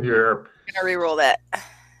you, and you're, I'm gonna re-roll that.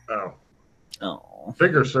 Oh.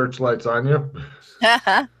 bigger searchlights on you.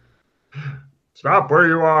 Stop where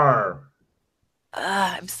you are.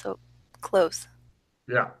 I'm so close.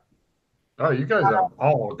 Yeah. Oh, you guys have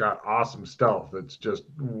all got awesome stealth. It's just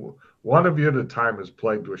one of you at a time is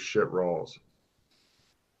plagued with shit rolls.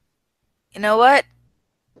 You know what?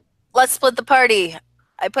 Let's split the party.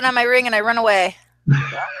 I put on my ring and I run away.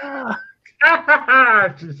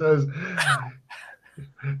 She says,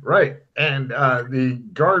 right. And the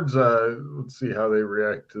guards, let's see how they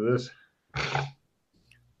react to this.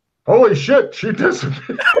 Holy shit, she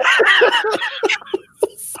disappeared.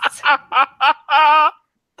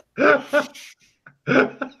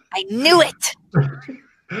 I knew it.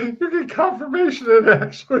 You get confirmation it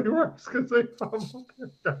actually works because they fumbled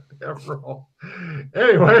their goddamn roll.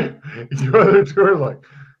 Anyway, you other two are like,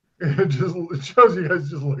 it shows you guys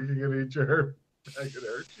just looking at each other. Back at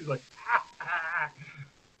her. She's like,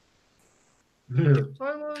 yeah.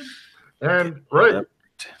 And right.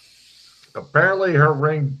 Apparently her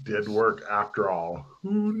ring did work after all.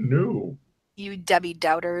 Who knew? You Debbie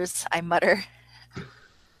doubters, I mutter.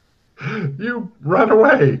 You run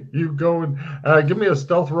away. You go and give me a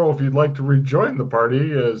stealth roll if you'd like to rejoin the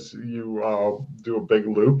party as you do a big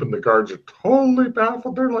loop and the guards are totally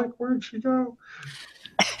baffled. They're like, where'd she go?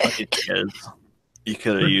 You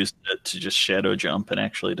could have used it to just shadow jump and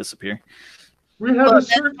actually disappear. We had a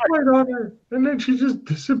searchlight on her and then she just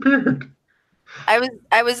disappeared.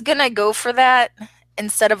 I was gonna go for that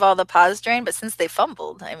instead of all the pause drain, but since they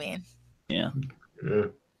fumbled, I mean. Yeah.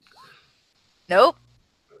 Nope.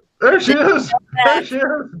 There she is. There she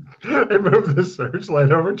is. They moved the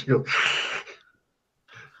searchlight over and she goes.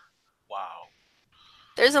 Wow.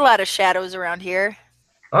 There's a lot of shadows around here.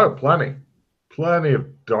 Oh, plenty. Plenty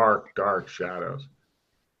of dark shadows.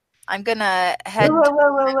 I'm gonna head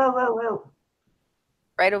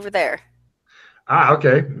right over there. Ah,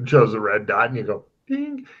 okay. It shows a red dot and you go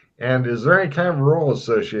ding. And is there any kind of roll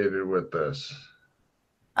associated with this?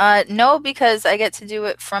 No, because I get to do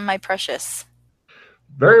it from my precious.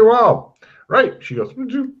 Very well. Right. She goes,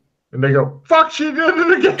 and they go, fuck, she did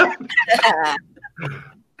it again.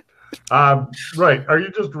 Right. Are you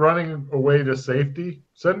just running away to safety?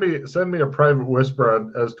 Send me a private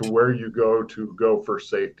whisper as to where you go for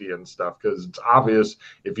safety and stuff, because it's obvious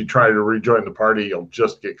if you try to rejoin the party, you'll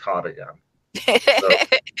just get caught again. So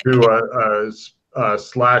do a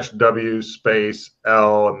 /W space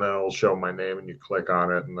L, and then it'll show my name, and you click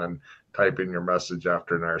on it, and then type in your message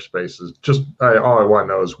after in our spaces. All I want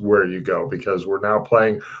to know is where you go, because we're now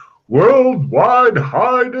playing Worldwide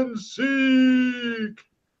Hide and Seek.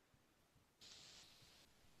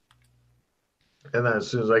 And then as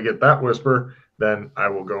soon as I get that whisper, then I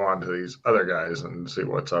will go on to these other guys and see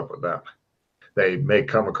what's up with them. They may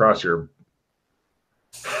come across your...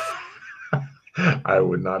 I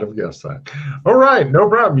would not have guessed that. All right, no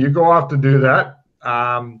problem. You go off to do that.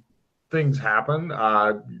 Things happen.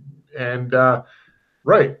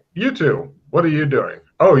 Right, you two, what are you doing?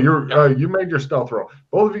 Oh, you made your stealth roll.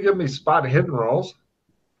 Both of you give me spot hidden rolls.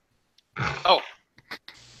 Oh.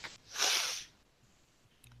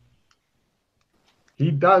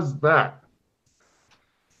 He does that.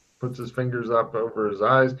 Puts his fingers up over his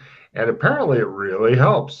eyes, and apparently it really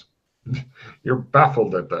helps. You're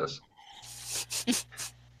baffled at this.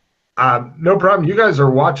 No problem. You guys are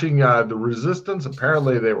watching the Resistance.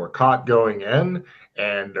 Apparently they were caught going in,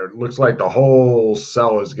 and it looks like the whole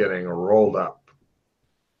cell is getting rolled up.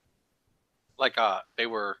 Like they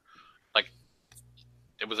were, like,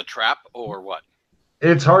 it was a trap or what?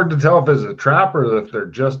 It's hard to tell if it's a trap or if they're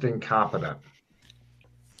just incompetent.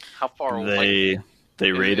 How far away?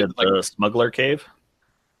 They raided the smuggler cave?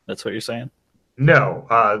 That's what you're saying? No,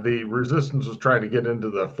 the Resistance was trying to get into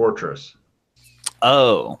the fortress.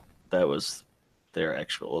 Oh, that was their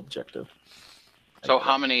actual objective. So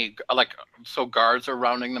how many, so guards are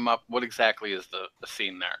rounding them up? What exactly is the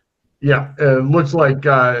scene there? Yeah, it looks like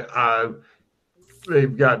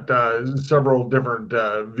they've got several different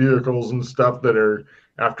vehicles and stuff that are,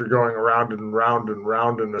 after going around and round and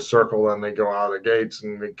round in a circle, then they go out of the gates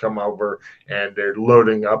and they come over and they're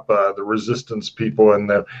loading up the Resistance people and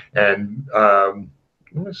let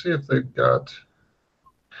me see if they've got.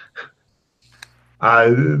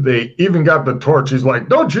 They even got the torch. He's like,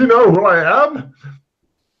 "Don't you know who I am?"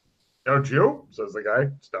 "Don't you?" says the guy.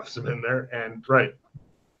 Stuffs him in there, and right.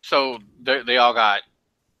 So they all got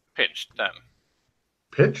pinched then.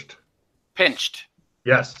 Pitched? Pinched.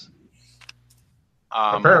 Yes.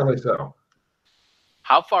 Apparently so.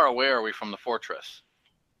 How far away are we from the fortress?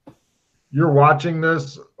 You're watching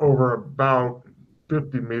this over about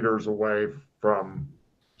 50 meters away from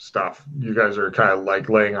stuff. You guys are kind of like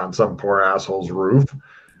laying on some poor asshole's roof.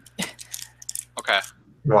 Okay.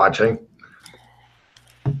 Watching.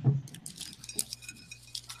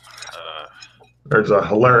 There's a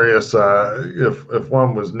hilarious, if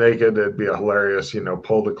one was naked, it'd be a hilarious,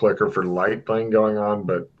 pull the clicker for light thing going on,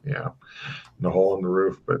 but yeah, the hole in the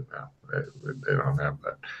roof, but no, they don't have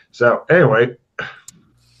that. So anyway,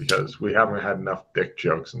 because we haven't had enough dick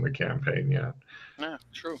jokes in the campaign yet. Yeah,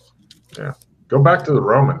 true. Yeah. Go back to the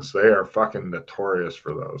Romans. They are fucking notorious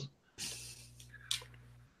for those.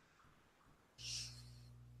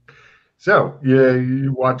 So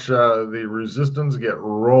you watch the resistance get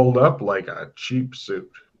rolled up like a cheap suit.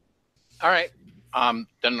 All right.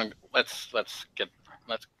 Then let's get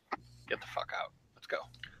the fuck out. Let's go.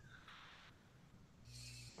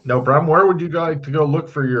 No problem. Where would you like to go look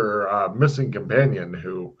for your missing companion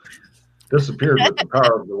who disappeared with the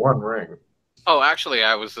power of the One Ring? Oh, actually,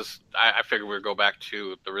 I figured we'd go back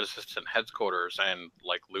to the resistant headquarters and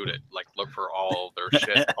like loot it, like look for all their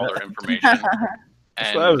shit, all their information,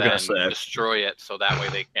 That's what I was and gonna then say. destroy it so that way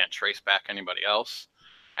they can't trace back anybody else,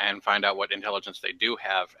 and find out what intelligence they do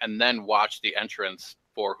have, and then watch the entrance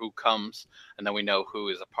for who comes, and then we know who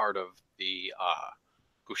is a part of the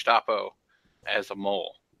Gestapo as a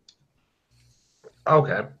mole.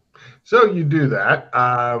 Okay. So you do that.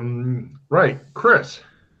 Right. Chris.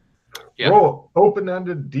 Yeah. Roll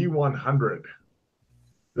open-ended D100.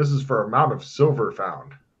 This is for amount of silver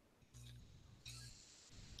found.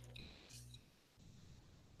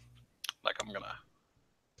 Like I'm gonna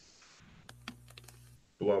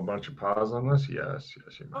Blow a bunch of paws on this? Yes,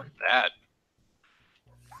 you might. that.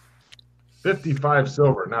 55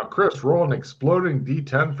 silver. Now, Chris, roll an exploding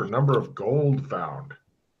D10 for number of gold found.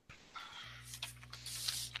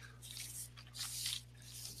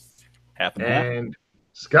 Happen. And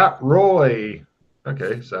Scott, roll a,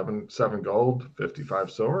 okay, seven gold,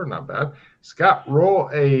 55 silver, not bad. Scott,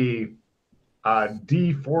 roll a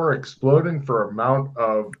D4 exploding for amount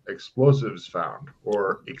of explosives found,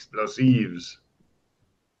 or explosives.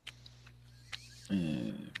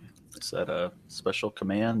 Is that a special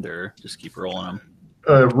command, or just keep rolling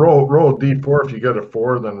them? Roll a D4. If you get a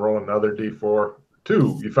 4, then roll another D4.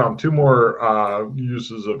 2. You found 2 more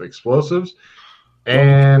uses of explosives.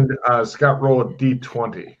 And Scott, roll a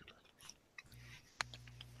D20.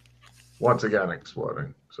 Once again,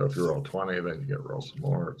 exploding. So if you roll 20, then you get to roll some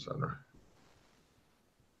more, etc.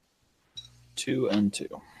 2 and 2.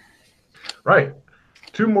 Right.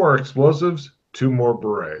 2 more explosives, 2 more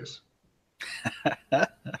berets.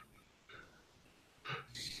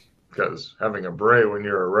 Because having a beret when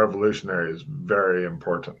you're a revolutionary is very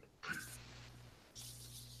important.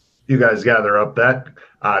 You guys gather up that.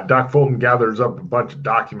 Doc Fulton gathers up a bunch of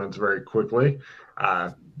documents very quickly.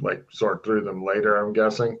 Like sort through them later, I'm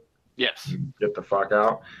guessing. Yes. Get the fuck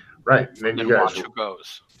out. Right. And then you guys watch who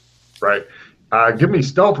goes. Right. Give me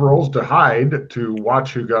stealth rolls to hide to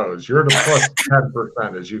watch who goes. You're at a plus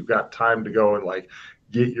 10% as you've got time to go and like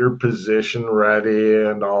get your position ready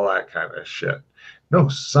and all that kind of shit. No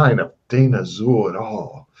sign of Dana Zool at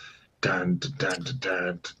all. Dun, dun, dun, dun,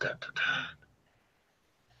 dun, dun, dun.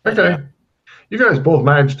 Okay. You guys both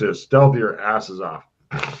managed to stealth your asses off.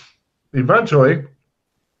 Eventually,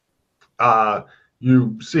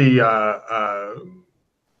 you see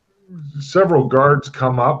several guards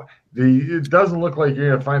come up. It doesn't look like you're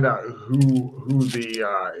going to find out who the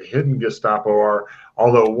hidden Gestapo are,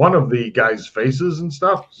 although one of the guys' faces and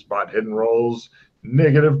stuff, spot hidden rolls,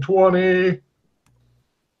 -20.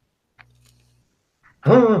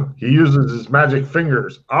 He uses his magic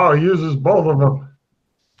fingers. Oh, he uses both of them.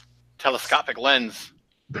 Telescopic lens.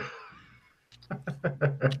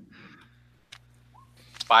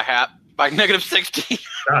 by -60.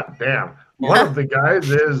 God damn. One of the guys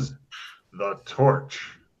is the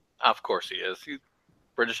Torch. Of course he is. He's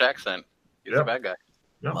British accent. He's a bad guy.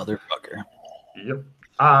 Yep. Motherfucker. Yep.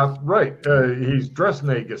 Right. He's dressed in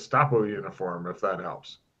a Gestapo uniform, if that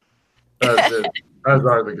helps. As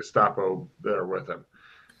are the Gestapo there with him.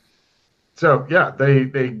 So, yeah,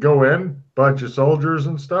 they go in, bunch of soldiers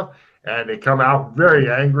and stuff, and they come out very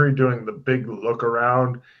angry doing the big look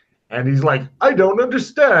around. And he's like, I don't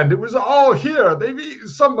understand. It was all here.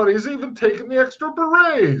 Somebody's even taken the extra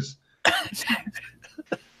berets.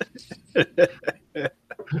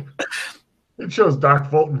 It shows Doc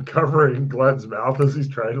Fulton covering Glenn's mouth as he's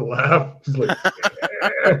trying to laugh. He's like,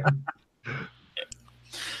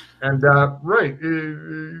 and right,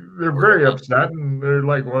 they're very upset, and they're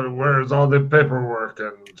like, well, where's all the paperwork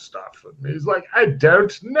and stuff? And he's like, I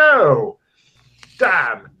don't know.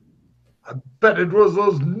 Damn, I bet it was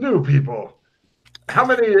those new people. How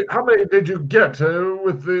many did you get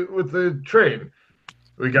with the train?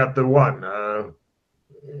 We got the one.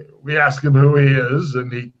 We ask him who he is,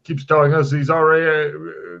 and he keeps telling us he's already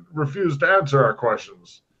refused to answer our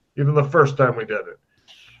questions, even the first time we did it.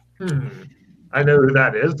 I know who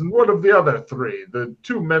that is, and what of the other 3, the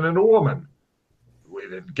 2 men and a woman? We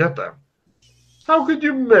didn't get them. How could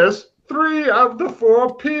you miss 3 of the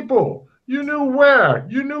 4 people? You knew where,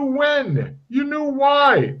 you knew when, you knew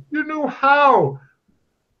why, you knew how.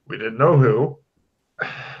 We didn't know who.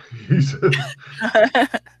 He says,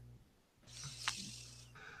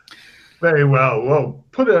 Very well. Well,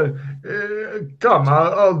 come.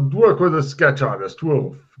 I'll work with a sketch artist.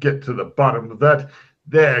 We'll get to the bottom of that.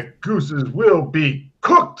 Their gooses will be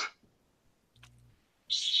cooked.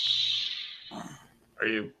 Are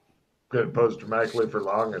you going to pose dramatically for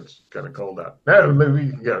long? It's kind of cold out. No, we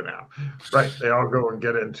can go now. Right. They all go and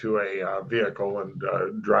get into a vehicle and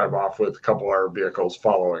drive off with a couple of our vehicles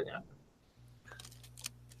following it.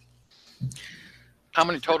 How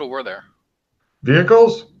many total were there?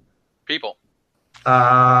 Vehicles? People.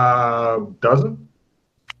 Dozen?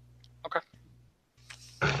 Okay.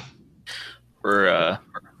 We're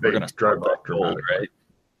gonna drive off gold, right?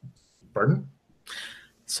 Pardon?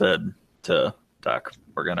 Said to Doc,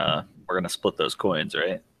 we're gonna split those coins,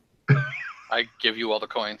 right? I give you all the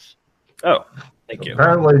coins. Oh, thank you.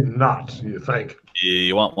 Apparently not, you think.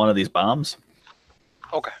 You want one of these bombs?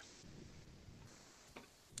 Okay.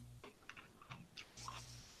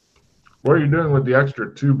 What are you doing with the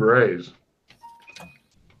extra 2 berets?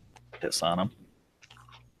 Piss on them.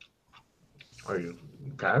 Are you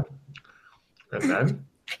okay? And then?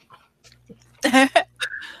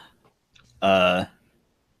 I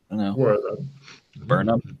don't know. What are they? Burn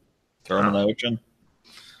them. Throw them in the ocean.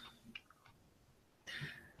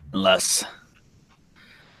 Unless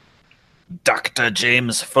Dr.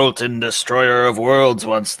 James Fulton, Destroyer of Worlds,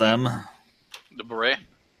 wants them. The beret?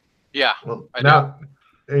 Yeah. Well, I now,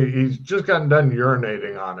 he's just gotten done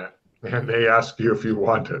urinating on it, and they ask you if you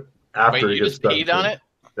want it after Wait, he you gets just done. peed on it?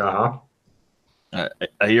 Uh-huh.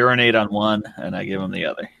 I urinate on one, and I give him the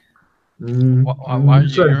other. Why are you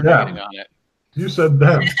said urinating them. on it? You said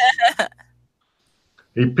them.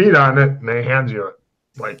 He peed on it, and they hand you it.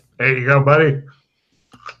 Like, here you go, buddy.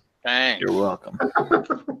 Thanks. You're welcome.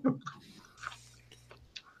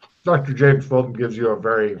 Dr. James Fulton gives you a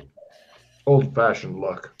very old-fashioned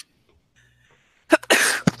look.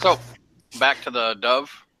 So, back to the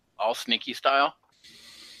dove, all sneaky style.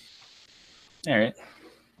 All right.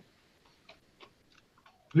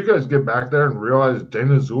 You guys get back there and realize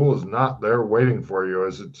Dana Zool is not there waiting for you,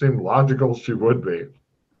 as it seemed logical she would be.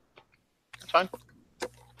 That's fine.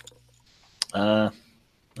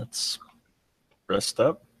 Let's rest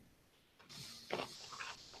up.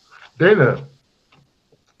 Dana,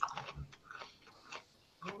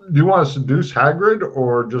 do you want to seduce Hagrid,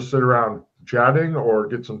 or just sit around chatting, or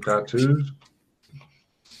get some tattoos?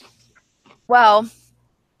 Well,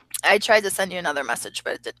 I tried to send you another message,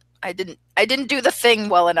 but I didn't do the thing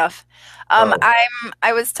well enough.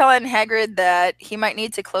 I was telling Hagrid that he might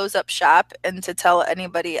need to close up shop and to tell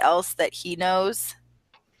anybody else that he knows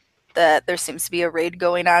that there seems to be a raid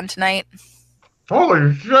going on tonight.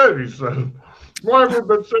 Holy shit, he said. Why have we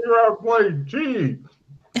been sitting around playing tea?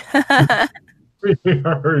 He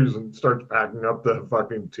hurries and starts packing up the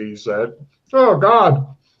fucking tea set. Oh,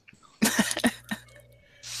 God.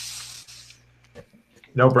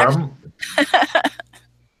 No problem.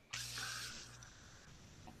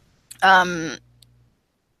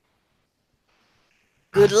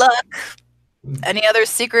 Good luck. Any other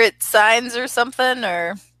secret signs or something,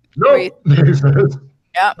 or? Nope, he says.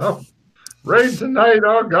 Yeah. Oh, raid tonight,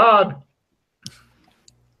 oh God.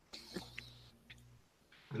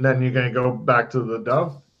 And then you're going to go back to the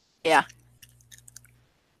dove? Yeah.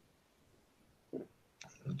 It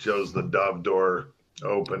shows the dove door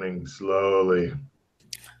opening slowly.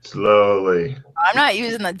 Slowly. I'm not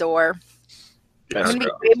using the door. Yes, I'm going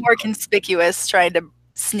to be way more conspicuous trying to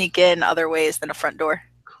sneak in other ways than a front door.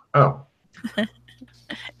 Oh.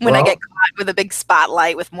 When I Well- get caught with a big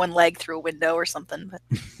spotlight with one leg through a window or something. But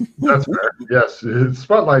That's fair. Yes,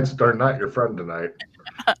 spotlights are not your friend tonight.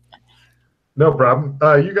 No problem.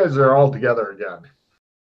 You guys are all together again.